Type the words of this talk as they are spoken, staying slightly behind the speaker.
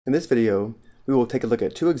In this video, we will take a look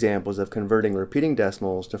at two examples of converting repeating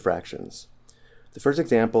decimals to fractions. The first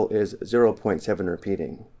example is 0.7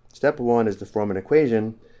 repeating. Step 1 is to form an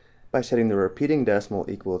equation by setting the repeating decimal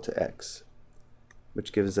equal to x,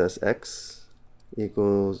 which gives us x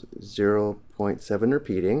equals 0.7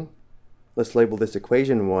 repeating. Let's label this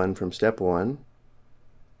equation 1 from step 1.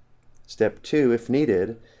 Step 2, if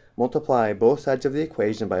needed, multiply both sides of the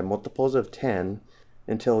equation by multiples of 10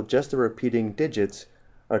 until just the repeating digits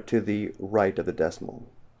are to the right of the decimal.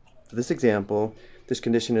 For this example, this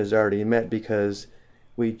condition is already met because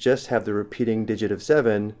we just have the repeating digit of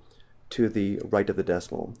 7 to the right of the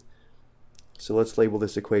decimal. So let's label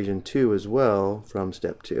this equation 2 as well from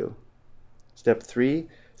step 2. Step 3,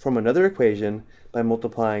 form another equation by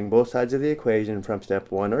multiplying both sides of the equation from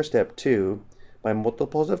step 1 or step 2 by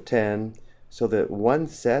multiples of 10 so that one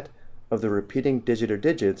set of the repeating digit or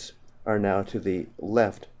digits are now to the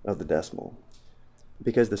left of the decimal.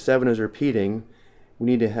 Because the 7 is repeating, we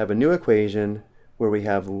need to have a new equation where we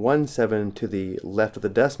have 1 7 to the left of the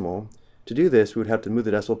decimal. To do this, we would have to move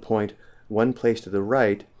the decimal point one place to the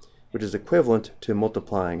right, which is equivalent to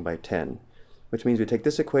multiplying by 10, which means we take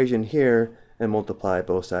this equation here and multiply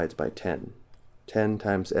both sides by 10. 10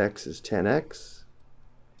 times x is 10x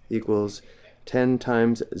equals 10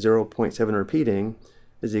 times 0.7 repeating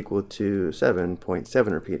is equal to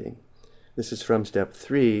 7.7 repeating. This is from step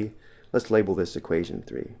 3. Let's label this equation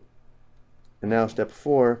 3. And now step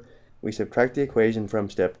 4, we subtract the equation from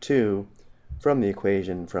step 2 from the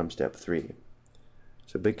equation from step 3.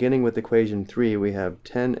 So beginning with equation 3, we have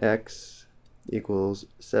 10x equals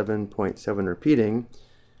 7.7 repeating.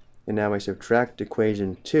 And now we subtract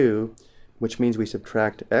equation 2, which means we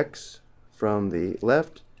subtract x from the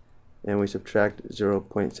left and we subtract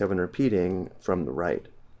 0.7 repeating from the right.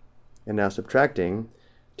 And now subtracting,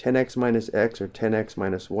 10x minus x, or 10x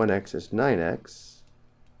minus 1x, is 9x,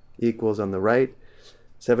 equals on the right,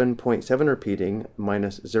 7.7 repeating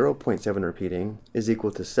minus 0.7 repeating is equal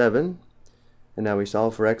to 7. And now we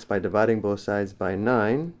solve for x by dividing both sides by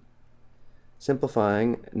 9.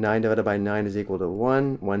 Simplifying, 9 divided by 9 is equal to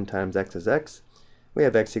 1. 1 times x is x. We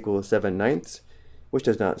have x equals 7/9, which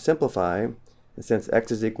does not simplify. And since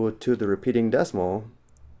x is equal to the repeating decimal,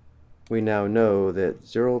 we now know that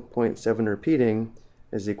 0.7 repeating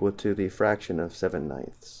is equal to the fraction of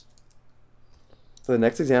 7/9. For the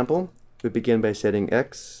next example, we begin by setting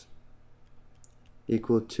x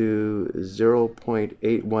equal to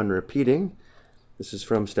 0.81 repeating. This is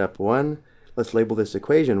from step 1. Let's label this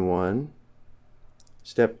equation 1.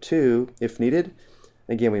 Step 2, if needed,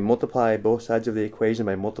 again we multiply both sides of the equation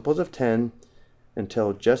by multiples of 10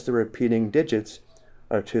 until just the repeating digits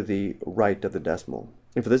are to the right of the decimal.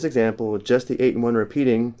 And for this example, just the 8 and 1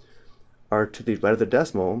 repeating are to the right of the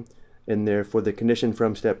decimal, and therefore the condition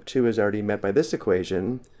from step 2 is already met by this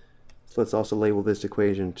equation. So let's also label this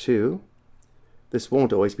equation 2. This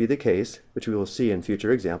won't always be the case, which we will see in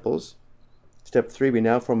future examples. Step 3, we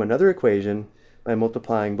now form another equation by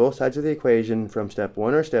multiplying both sides of the equation from step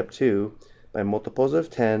 1 or step 2 by multiples of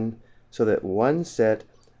 10 so that one set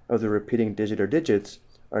of the repeating digit or digits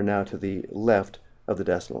are now to the left of the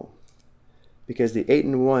decimal. Because the 8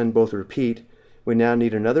 and 1 both repeat, we now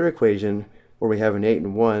need another equation where we have an 8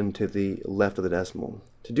 and 1 to the left of the decimal.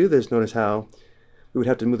 To do this, notice how we would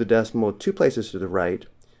have to move the decimal 2 places to the right,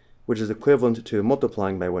 which is equivalent to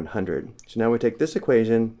multiplying by 100. So now we take this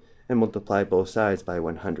equation and multiply both sides by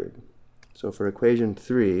 100. So for equation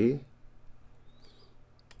 3,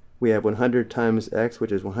 we have 100 times x,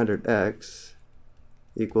 which is 100x,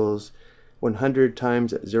 equals 100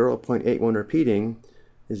 times 0.81 repeating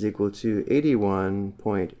is equal to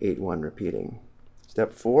 81.81 repeating.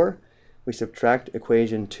 Step 4, we subtract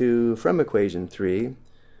equation 2 from equation 3.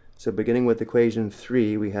 So beginning with equation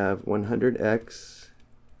 3, we have 100x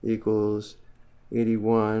equals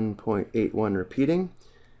 81.81 repeating.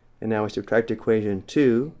 And now we subtract equation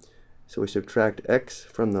 2. So we subtract x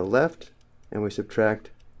from the left, and we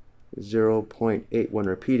subtract 0.81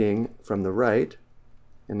 repeating from the right.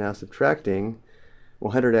 And now subtracting,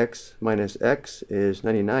 100x minus x is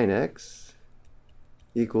 99x,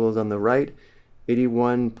 equals on the right,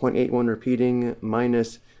 81.81 repeating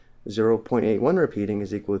minus 0.81 repeating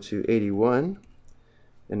is equal to 81.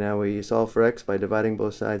 And now we solve for x by dividing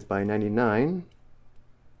both sides by 99.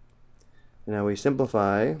 And now we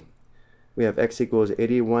simplify. We have x equals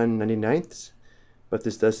 81/99, but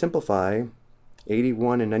this does simplify.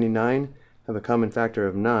 81 and 99 have a common factor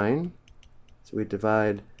of 9. So we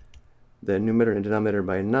divide the numerator and denominator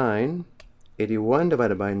by 9. 81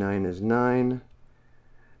 divided by 9 is 9.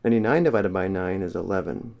 99 divided by 9 is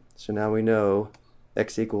 11. So now we know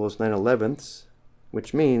x equals 9/11,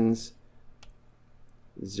 which means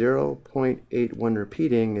 0.81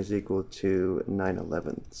 repeating is equal to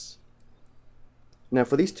 9/11ths. Now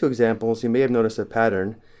for these two examples, you may have noticed a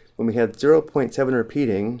pattern. When we had 0.7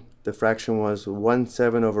 repeating, the fraction was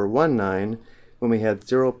 17 over 19. When we had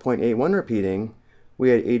 0.81 repeating, we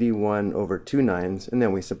had 81 over 2 nines, and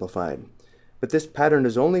then we simplified. But this pattern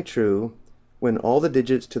is only true when all the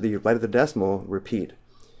digits to the right of the decimal repeat.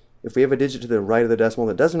 If we have a digit to the right of the decimal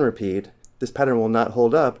that doesn't repeat, this pattern will not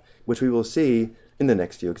hold up, which we will see in the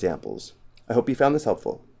next few examples. I hope you found this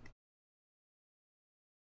helpful.